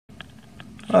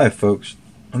Hi folks,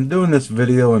 I'm doing this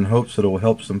video in hopes that it will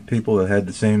help some people that had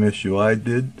the same issue I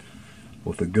did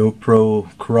with a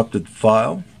GoPro corrupted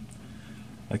file.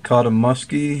 I caught a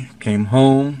muskie, came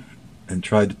home and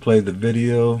tried to play the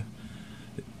video.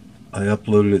 I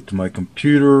uploaded it to my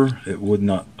computer, it would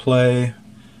not play.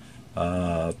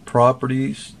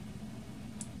 Properties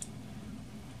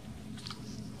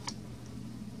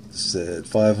said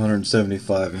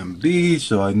 575 MB,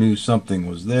 so I knew something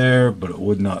was there, but it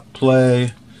would not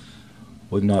play.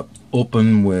 Would not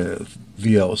open with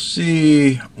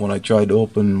VLC. When I tried to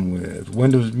open with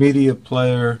Windows Media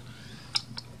Player,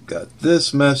 got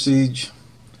this message.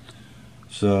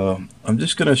 So I'm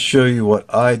just going to show you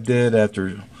what I did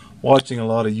after watching a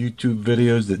lot of YouTube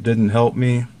videos that didn't help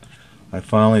me. I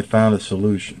finally found a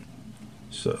solution.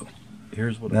 So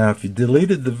here's what. Now if you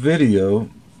deleted the video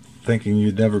thinking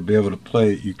you'd never be able to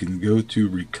play it, you can go to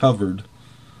Recovered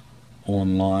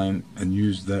online and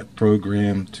use that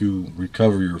program to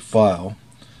recover your file.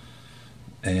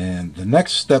 And the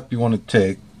next step you want to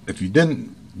take, if you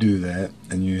didn't do that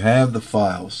and you have the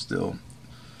file still,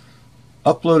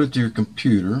 upload it to your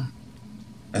computer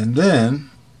and then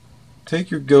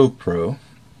take your GoPro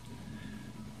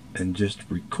and just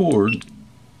record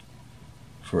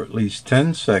for at least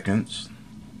 10 seconds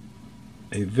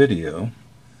a video.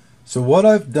 So what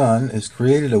I've done is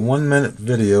created a 1-minute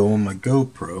video on my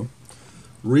GoPro,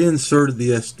 reinserted the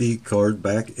SD card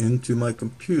back into my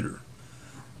computer.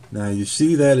 Now you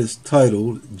see that is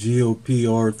titled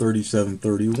GOPR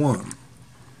 3731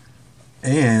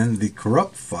 and the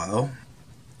corrupt file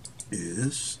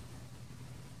is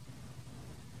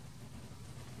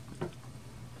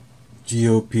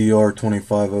GOPR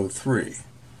 2503.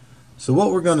 So what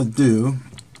we're going to do,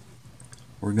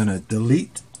 we're going to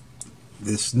delete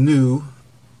this new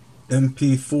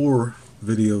MP4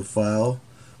 video file,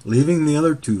 leaving the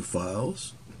other two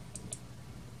files.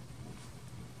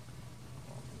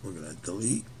 We're going to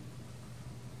delete.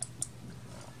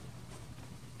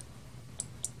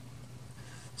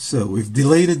 So we've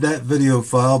deleted that video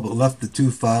file but left the two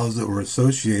files that were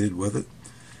associated with it.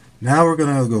 Now we're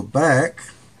going to go back,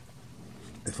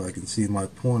 if I can see my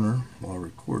pointer while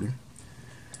recording,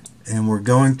 and we're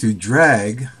going to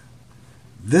drag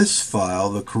this file,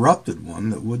 the corrupted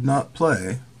one that would not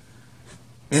play,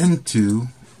 into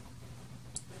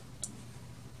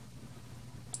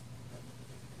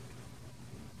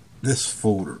this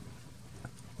folder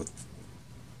with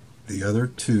the other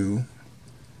two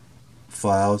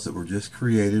files that were just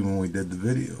created when we did the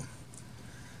video.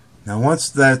 Now once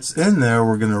that's in there,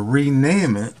 we're going to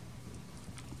rename it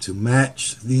to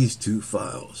match these two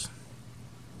files,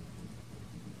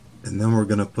 and then we're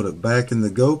going to put it back in the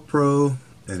GoPro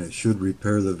and it should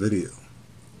repair the video.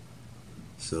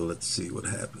 So let's see what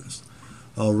happens.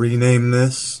 I'll rename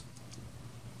this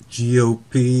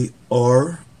GOPR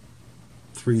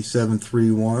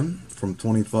 3731 from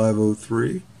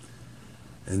 2503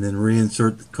 and then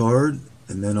reinsert the card,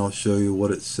 and then I'll show you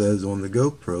what it says on the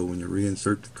GoPro when you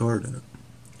reinsert the card in it.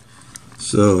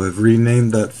 So I've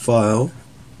renamed that file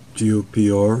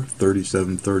GOPR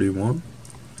 3731.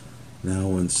 Now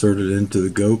I'll insert it into the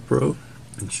GoPro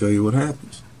and show you what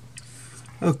happens.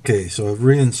 Okay, so I've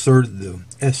reinserted the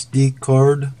SD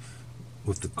card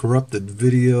with the corrupted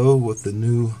video with the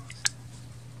new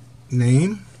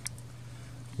name.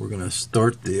 We're going to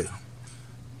start the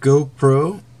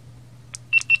GoPro,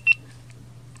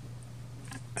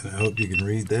 and I hope you can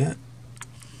read that. It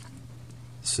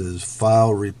says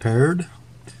file repaired,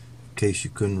 in case you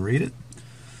couldn't read it.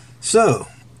 So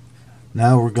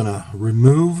now we're going to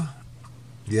remove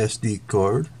the SD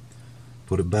card,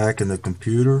 put it back in the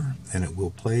computer, and it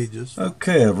will play just.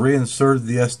 Okay, I've reinserted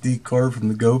the SD card from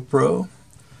the GoPro.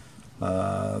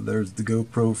 There's the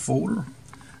GoPro folder.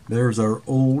 There's our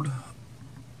old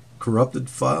corrupted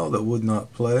file that would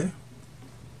not play.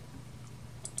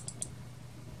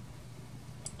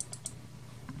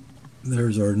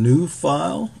 There's our new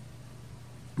file,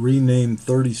 renamed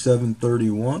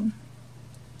 3731,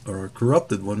 or our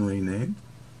corrupted one renamed.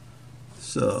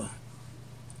 So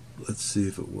let's see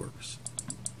if it works.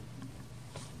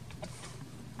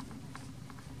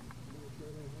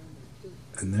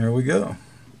 And there we go.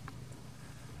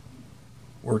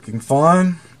 Working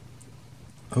fine.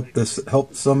 Hope this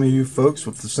helped some of you folks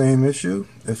with the same issue.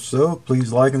 If so,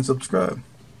 please like and subscribe.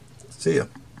 See ya.